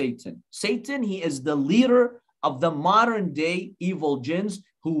for Satan. Satan, he is the leader of the modern day evil jinns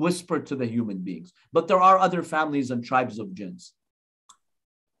who whisper to the human beings. But there are other families and tribes of jinns.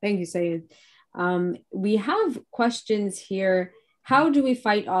 Thank you, Sayyid. We have questions here. How do we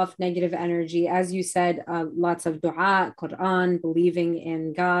fight off negative energy? As you said, lots of dua, Quran, believing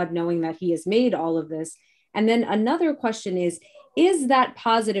in God, knowing that he has made all of this. And then another question is that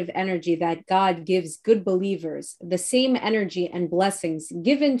positive energy that God gives good believers the same energy and blessings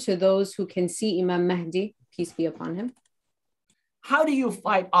given to those who can see Imam Mahdi, peace be upon him? How do you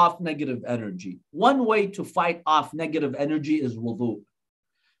fight off negative energy? One way to fight off negative energy is wudu.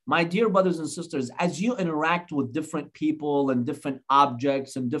 My dear brothers and sisters, as you interact with different people and different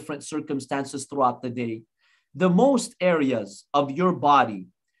objects and different circumstances throughout the day, the most areas of your body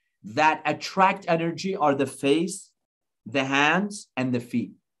that attract energy are the face, the hands, and the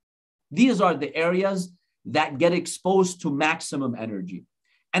feet. These are the areas that get exposed to maximum energy.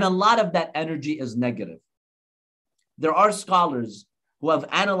 And a lot of that energy is negative. There are scholars who have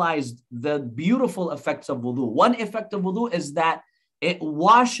analyzed the beautiful effects of wudu. One effect of wudu is that it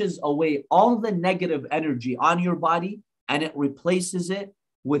washes away all the negative energy on your body and it replaces it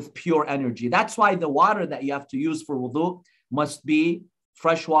with pure energy. That's why the water that you have to use for wudu must be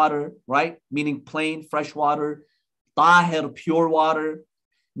fresh water, right? Meaning plain fresh water, tahir, pure water,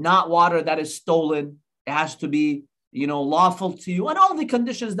 not water that is stolen. It has to be, lawful to you, and all the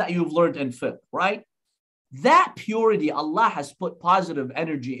conditions that you've learned in fiqh, right? That purity, Allah has put positive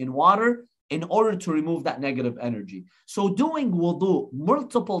energy in water in order to remove that negative energy. So doing wudu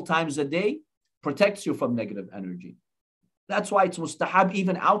multiple times a day protects you from negative energy. That's why it's mustahab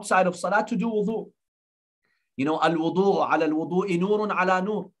even outside of salah to do wudu. Al-wudu ala al-wudu'i nurun ala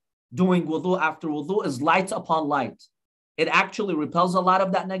nur. Doing wudu after wudu is light upon light. It actually repels a lot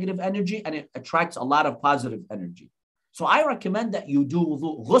of that negative energy and it attracts a lot of positive energy. So I recommend that you do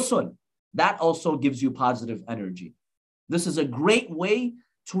wudu, ghusl. That also gives you positive energy. This is a great way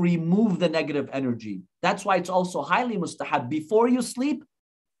to remove the negative energy. That's why it's also highly mustahab before you sleep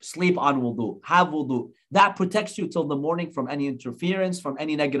Sleep on wudu, have wudu. That protects you till the morning from any interference, from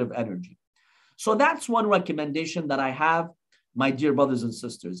any negative energy. So that's one recommendation that I have, my dear brothers and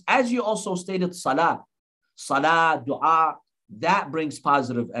sisters. As you also stated, salah, dua, that brings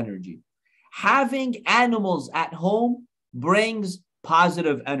positive energy. Having animals at home brings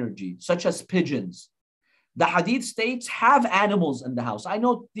positive energy, such as pigeons. The hadith states, have animals in the house. I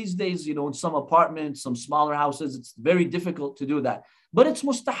know these days, in some apartments, some smaller houses, it's very difficult to do that. But it's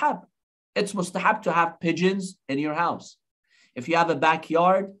mustahab. It's mustahab to have pigeons in your house. If you have a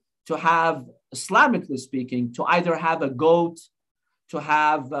backyard, to have, Islamically speaking, to either have a goat, to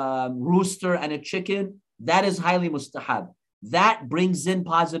have a rooster and a chicken, that is highly mustahab. That brings in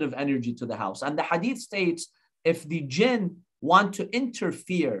positive energy to the house. And the hadith states, if the jinn want to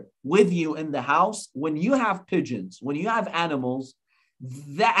interfere with you in the house, when you have pigeons, when you have animals,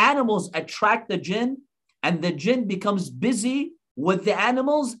 the animals attract the jinn, and the jinn becomes busy with the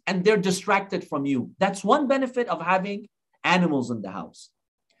animals and they're distracted from you. That's one benefit of having animals in the house.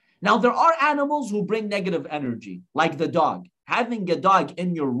 Now, there are animals who bring negative energy, like the dog. Having a dog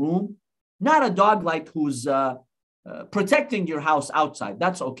in your room, not a dog like who's protecting your house outside,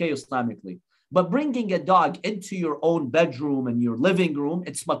 that's okay Islamically. But bringing a dog into your own bedroom and your living room,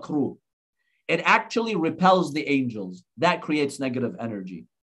 it's makruh. It actually repels the angels. That creates negative energy.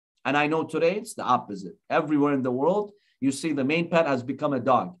 And I know today it's the opposite. Everywhere in the world, you see the main pet has become a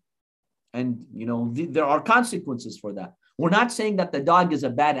dog. And, there are consequences for that. We're not saying that the dog is a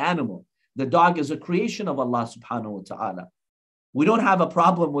bad animal. The dog is a creation of Allah subhanahu wa ta'ala. We don't have a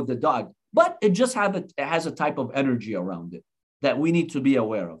problem with the dog, but it just has a type of energy around it that we need to be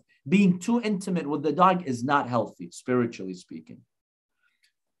aware of. Being too intimate with the dog is not healthy, spiritually speaking.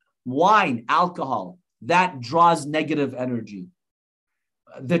 Wine, alcohol, that draws negative energy.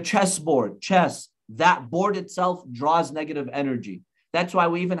 The chess, that board itself draws negative energy. That's why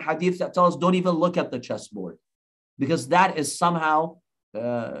we even hadith that tell us don't even look at the chessboard, because that is somehow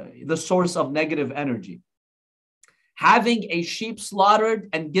the source of negative energy. Having a sheep slaughtered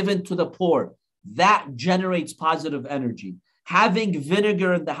and given to the poor, that generates positive energy. Having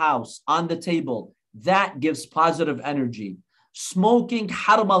vinegar in the house, on the table, that gives positive energy. Smoking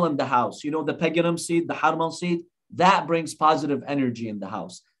harmal in the house, the peganum seed, the harmal seed, that brings positive energy in the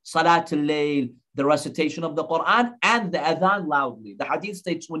house. Salatul Layl, the recitation of the Quran, and the adhan loudly. The hadith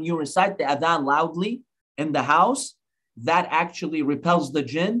states when you recite the adhan loudly in the house, that actually repels the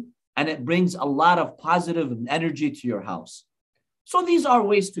jinn and it brings a lot of positive energy to your house. So these are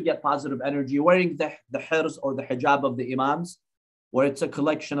ways to get positive energy. Wearing the hirs or the hijab of the imams, where it's a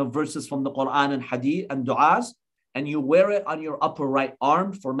collection of verses from the Quran and hadith and du'as, and you wear it on your upper right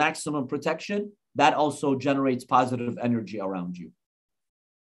arm for maximum protection, that also generates positive energy around you.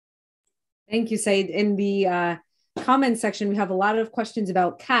 Thank you, Said. In the comment section, we have a lot of questions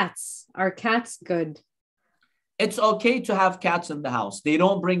about cats. Are cats good? It's okay to have cats in the house. They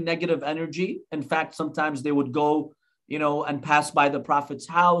don't bring negative energy. In fact, sometimes they would go, and pass by the Prophet's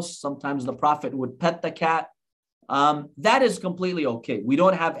house. Sometimes the Prophet would pet the cat. That is completely okay. We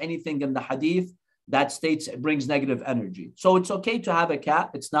don't have anything in the hadith that states it brings negative energy. So it's okay to have a cat.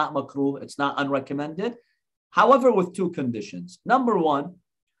 It's not makruh. It's not unrecommended. However, with two conditions. Number one,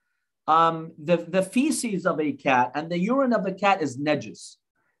 the feces of a cat and the urine of a cat is najis.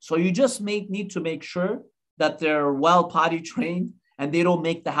 So you just need to make sure that they're well potty trained and they don't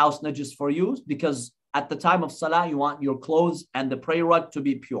make the house najis for you, because at the time of salah, you want your clothes and the prayer rug to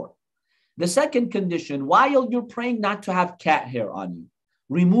be pure. The second condition, while you're praying, not to have cat hair on you.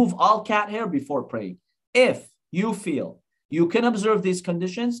 Remove all cat hair before praying. If you feel you can observe these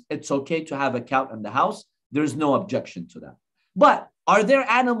conditions, it's okay to have a cat in the house. There's no objection to that. But are there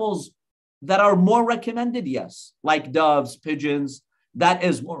animals that are more recommended? Yes, like doves, pigeons, that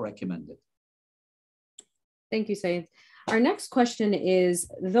is more recommended. Thank you, Sayyid. Our next question is,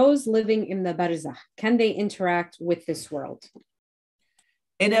 those living in the barzakh, can they interact with this world?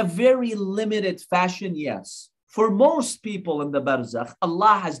 In a very limited fashion, yes. For most people in the barzakh,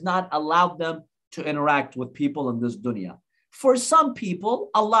 Allah has not allowed them to interact with people in this dunya. For some people,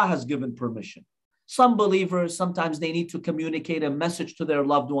 Allah has given permission. Some believers, sometimes they need to communicate a message to their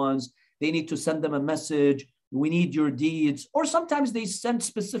loved ones. They need to send them a message. We need your deeds. Or sometimes they send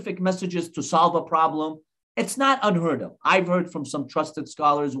specific messages to solve a problem. It's not unheard of. I've heard from some trusted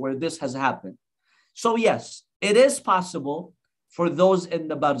scholars where this has happened. So yes, it is possible for those in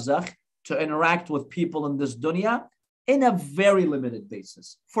the barzakh to interact with people in this dunya in a very limited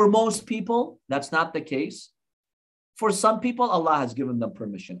basis. For most people, that's not the case. For some people, Allah has given them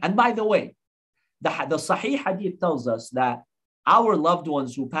permission. And by the way, the Sahih Hadith tells us that our loved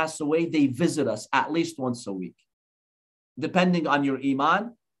ones who pass away, they visit us at least once a week. Depending on your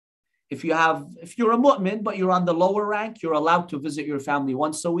iman, If you're a mu'min, but you're on the lower rank, you're allowed to visit your family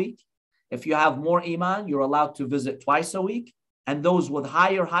once a week. If you have more iman, you're allowed to visit twice a week. And those with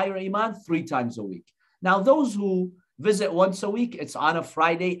higher iman, 3 times a week. Now, those who visit once a week, it's on a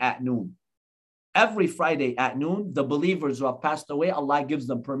Friday at noon. Every Friday at noon, the believers who have passed away, Allah gives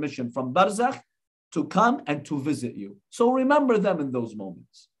them permission from Barzakh to come and to visit you. So remember them in those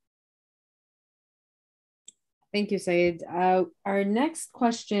moments. Thank you, Sayyid. Our next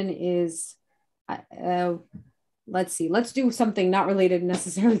question is, let's see, let's do something not related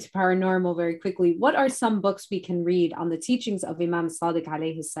necessarily to paranormal very quickly. What are some books we can read on the teachings of Imam Sadiq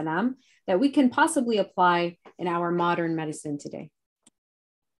alayhi salam that we can possibly apply in our modern medicine today?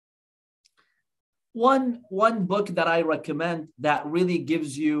 One book that I recommend that really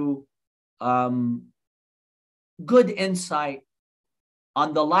gives you good insight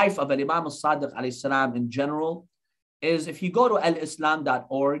on the life of Imam Sadiq alayhi salam in general is, if you go to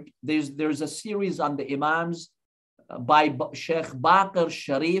alislam.org, there's a series on the Imams by Sheikh Baqer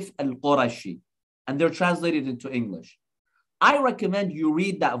Sharif al-Qurashi, and they're translated into English. I recommend you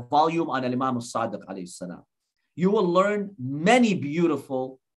read that volume on Imam Sadiq alayhi salam. You will learn many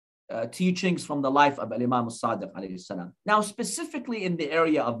beautiful teachings from the life of Imam Sadiq alayhi salam. Now, specifically in the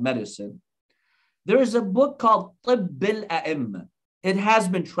area of medicine, there is a book called Tibb al-A'imma. It has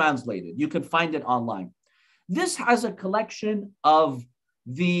been translated. You can find it online. This has a collection of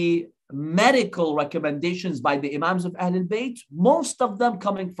the medical recommendations by the Imams of Ahlul Bayt, most of them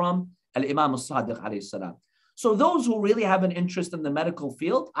coming from Al-Imam al-Sadiq alayhi salam. So those who really have an interest in the medical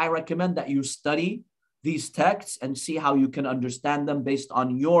field, I recommend that you study these texts and see how you can understand them based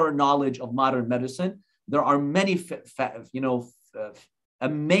on your knowledge of modern medicine. There are many,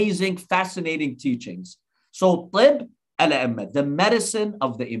 amazing, fascinating teachings. So Tibb al-A'imma, the medicine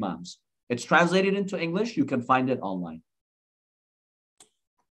of the Imams. It's translated into English. You can find it online.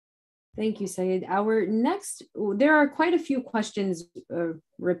 Thank you, Sayyid. There are quite a few questions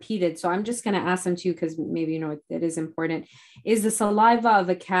repeated, so I'm just going to ask them to you because maybe it is important. Is the saliva of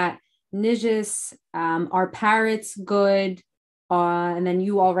a cat najis? Are parrots good? And then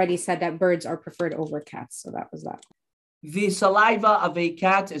you already said that birds are preferred over cats, so that was that. The saliva of a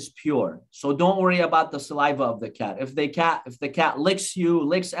cat is pure, so don't worry about the saliva of the cat. If the cat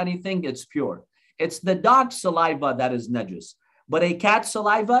licks anything, it's pure. It's the dog's saliva that is najis. But a cat's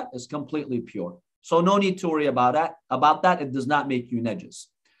saliva is completely pure. So no need to worry about that. It does not make you najis.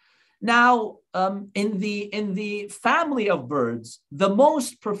 Now, in the family of birds, the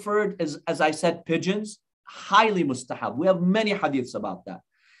most preferred is, as I said, pigeons, highly mustahab. We have many hadiths about that.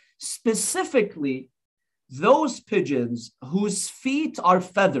 Specifically, those pigeons whose feet are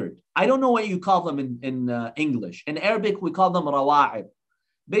feathered. I don't know what you call them in English. In Arabic, we call them rawa'ib.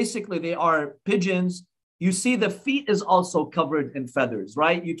 Basically, they are pigeons. You see the feet is also covered in feathers,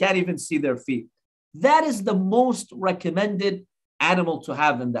 right? You can't even see their feet. That is the most recommended animal to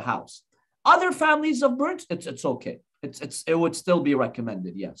have in the house. Other families of birds, it's okay. It would still be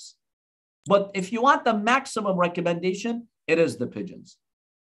recommended, yes. But if you want the maximum recommendation, it is the pigeons.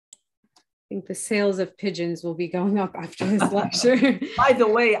 I think the sales of pigeons will be going up after this lecture. By the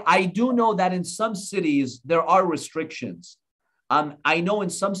way, I do know that in some cities, there are restrictions. I know in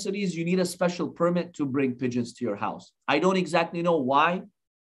some cities, you need a special permit to bring pigeons to your house. I don't exactly know why.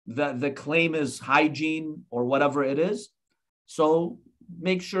 The claim is hygiene or whatever it is. So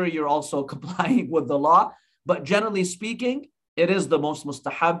make sure you're also complying with the law. But generally speaking, it is the most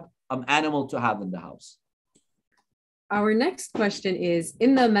mustahab animal to have in the house. Our next question is,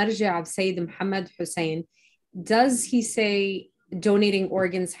 in the Marja' of Sayyid Muhammad Hussein, does he say donating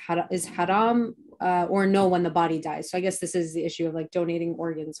organs is haram or no when the body dies? So I guess this is the issue of like donating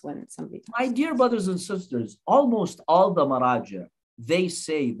organs when somebody dies. My dear brothers and sisters, almost all the Marja', they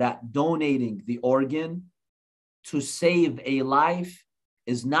say that donating the organ to save a life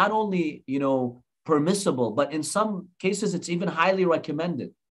is not only, permissible, but in some cases, it's even highly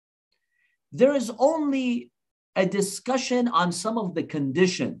recommended. There is only a discussion on some of the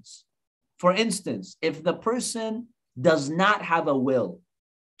conditions. For instance, if the person does not have a will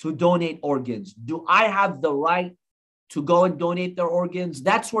to donate organs, do I have the right to go and donate their organs?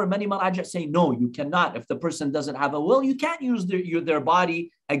 That's where many marajah say, no, you cannot. If the person doesn't have a will, you can't use their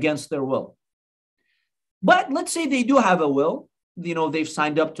body against their will. But let's say they do have a will, they've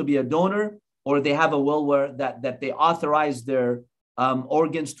signed up to be a donor, or they have a will where that they authorize their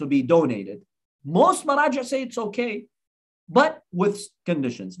organs to be donated. Most marajah say it's okay, but with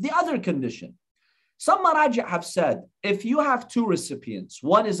conditions. The other condition, some marajah have said, if you have two recipients,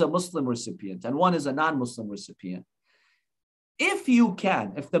 one is a Muslim recipient and one is a non-Muslim recipient, if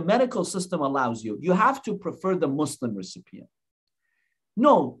the medical system allows you, you have to prefer the Muslim recipient.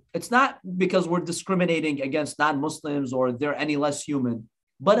 No, it's not because we're discriminating against non-Muslims or they're any less human.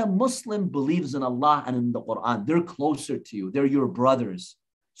 But a Muslim believes in Allah and in the Quran. They're closer to you. They're your brothers.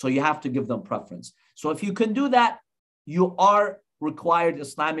 So you have to give them preference. So if you can do that, you are required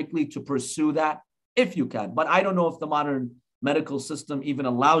Islamically to pursue that if you can. But I don't know if the modern medical system even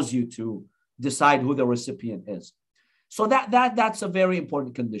allows you to decide who the recipient is. So that's a very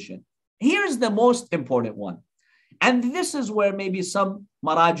important condition. Here's the most important one. And this is where maybe some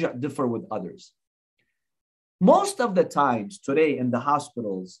maraja differ with others. Most of the times today in the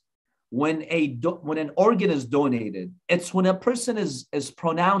hospitals, when an organ is donated, it's when a person is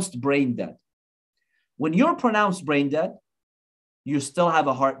pronounced brain dead. When you're pronounced brain dead, you still have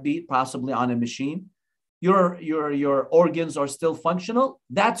a heartbeat, possibly on a machine. Your organs are still functional.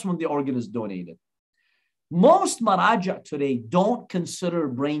 That's when the organ is donated. Most maraja today don't consider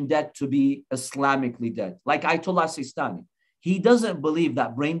brain dead to be Islamically dead. Like Ayatollah Sistani, he doesn't believe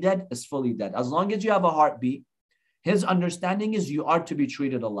that brain dead is fully dead. As long as you have a heartbeat, his understanding is you are to be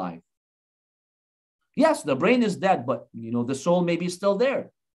treated alive. Yes, the brain is dead, but the soul may be still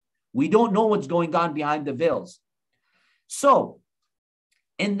there. We don't know what's going on behind the veils. So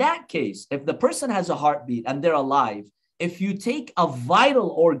in that case, if the person has a heartbeat and they're alive, if you take a vital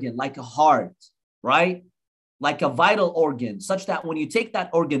organ like a heart, right? Like a vital organ, such that when you take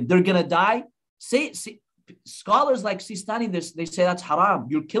that organ, they're going to die. Scholars like Sistani, they say that's haram.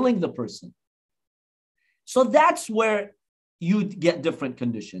 You're killing the person. So that's where you get different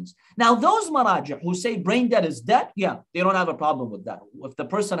conditions. Now, those maraja who say brain dead is dead, yeah, they don't have a problem with that. If the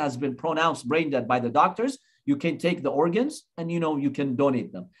person has been pronounced brain dead by the doctors, you can take the organs and, you can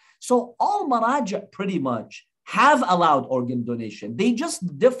donate them. So all maraja pretty much have allowed organ donation. They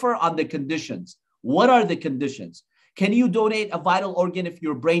just differ on the conditions. What are the conditions? Can you donate a vital organ if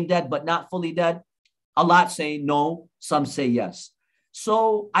you're brain dead but not fully dead? A lot say no, some say yes.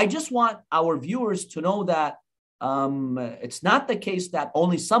 So I just want our viewers to know that it's not the case that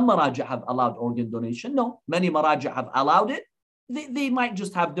only some maraja have allowed organ donation. No, many maraja have allowed it. They might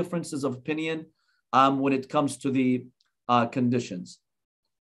just have differences of opinion when it comes to the conditions.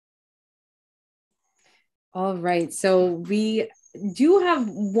 All right. So we do have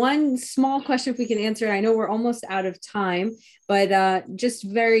one small question if we can answer. I know we're almost out of time, but just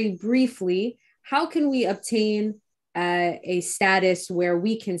very briefly, how can we obtain a status where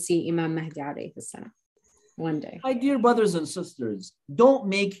we can see Imam Mahdi alayhi salam one day? My dear brothers and sisters, don't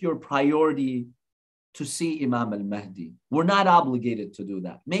make your priority to see Imam al-Mahdi. We're not obligated to do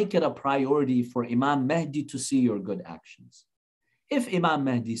that. Make it a priority for Imam Mahdi to see your good actions. If Imam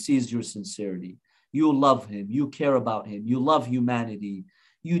Mahdi sees your sincerity, you love him, you care about him, you love humanity,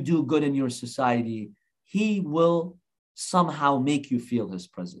 you do good in your society, he will somehow make you feel his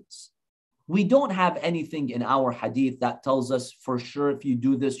presence. We don't have anything in our hadith that tells us for sure if you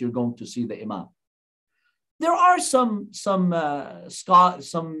do this, you're going to see the Imam. There are some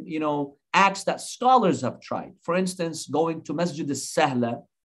acts that scholars have tried. For instance, going to Masjid al-Sahla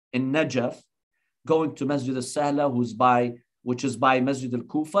in Najaf, going to Masjid al-Sahla, which is by Masjid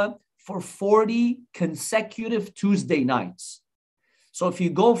al-Kufa, for 40 consecutive Tuesday nights. So if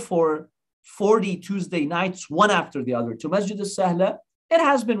you go for 40 Tuesday nights, one after the other, to Masjid al-Sahla, it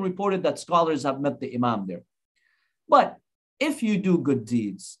has been reported that scholars have met the Imam there. But if you do good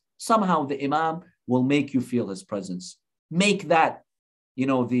deeds, somehow the Imam will make you feel his presence. Make that,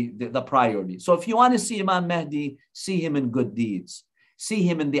 the priority. So if you want to see Imam Mahdi, see him in good deeds. See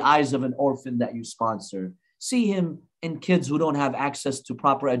him in the eyes of an orphan that you sponsor. See him in kids who don't have access to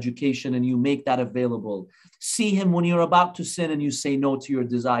proper education and you make that available. See him when you're about to sin and you say no to your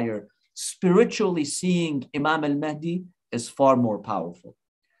desire. Spiritually seeing Imam al-Mahdi is far more powerful.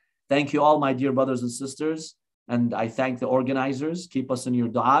 Thank you all, my dear brothers and sisters. And I thank the organizers. Keep us in your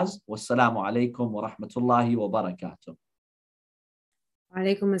du'as. Wassalamu alaikum wa rahmatullahi wa barakatuh.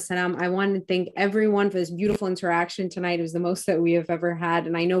 Alaikum assalam. I want to thank everyone for this beautiful interaction tonight. It was the most that we have ever had.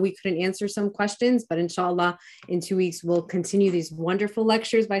 And I know we couldn't answer some questions, but inshallah, in 2 weeks, we'll continue these wonderful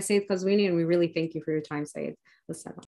lectures by Sayyid Qazwini. And we really thank you for your time, Sayyid. Wassalam.